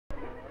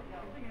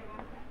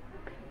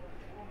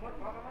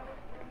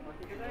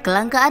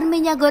Kelangkaan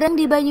minyak goreng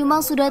di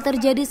Banyumas sudah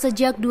terjadi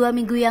sejak 2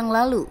 minggu yang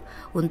lalu.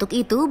 Untuk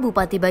itu,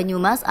 Bupati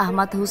Banyumas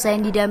Achmad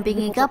Husein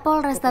didampingi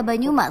Kapolresta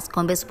Banyumas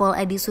Kombes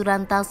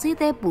Suranta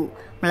Sitepu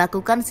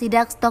melakukan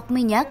sidak stok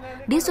minyak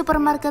di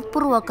supermarket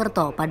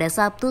Purwokerto pada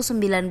Sabtu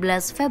 19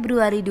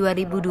 Februari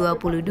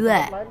 2022.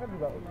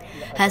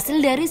 Hasil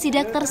dari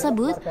sidak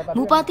tersebut,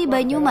 Bupati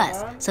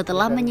Banyumas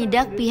setelah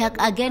menyidak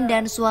pihak agen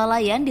dan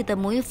swalayan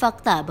ditemui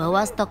fakta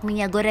bahwa stok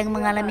minyak goreng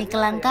mengalami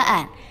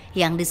kelangkaan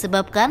yang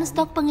disebabkan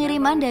stok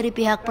pengiriman dari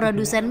pihak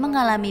produsen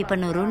mengalami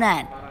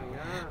penurunan.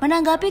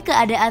 Menanggapi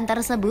keadaan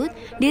tersebut,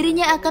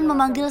 dirinya akan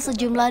memanggil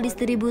sejumlah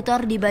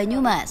distributor di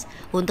Banyumas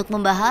untuk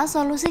membahas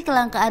solusi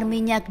kelangkaan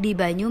minyak di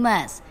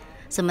Banyumas.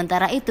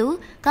 Sementara itu,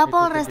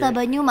 Kapolresta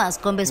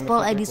Banyumas Kombes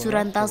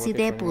Suranta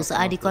Sitepu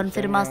saat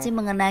dikonfirmasi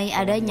mengenai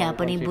adanya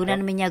penimbunan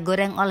minyak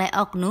goreng oleh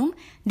oknum,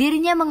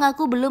 dirinya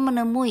mengaku belum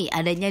menemui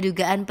adanya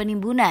dugaan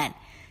penimbunan.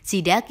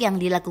 Sidak yang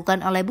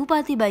dilakukan oleh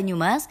Bupati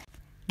Banyumas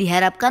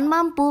diharapkan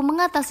mampu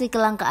mengatasi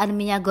kelangkaan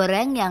minyak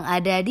goreng yang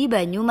ada di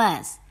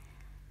Banyumas.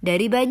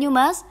 Dari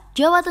Banyumas,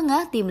 Jawa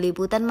Tengah, Tim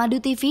Liputan Madu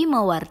TV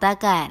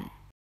mewartakan.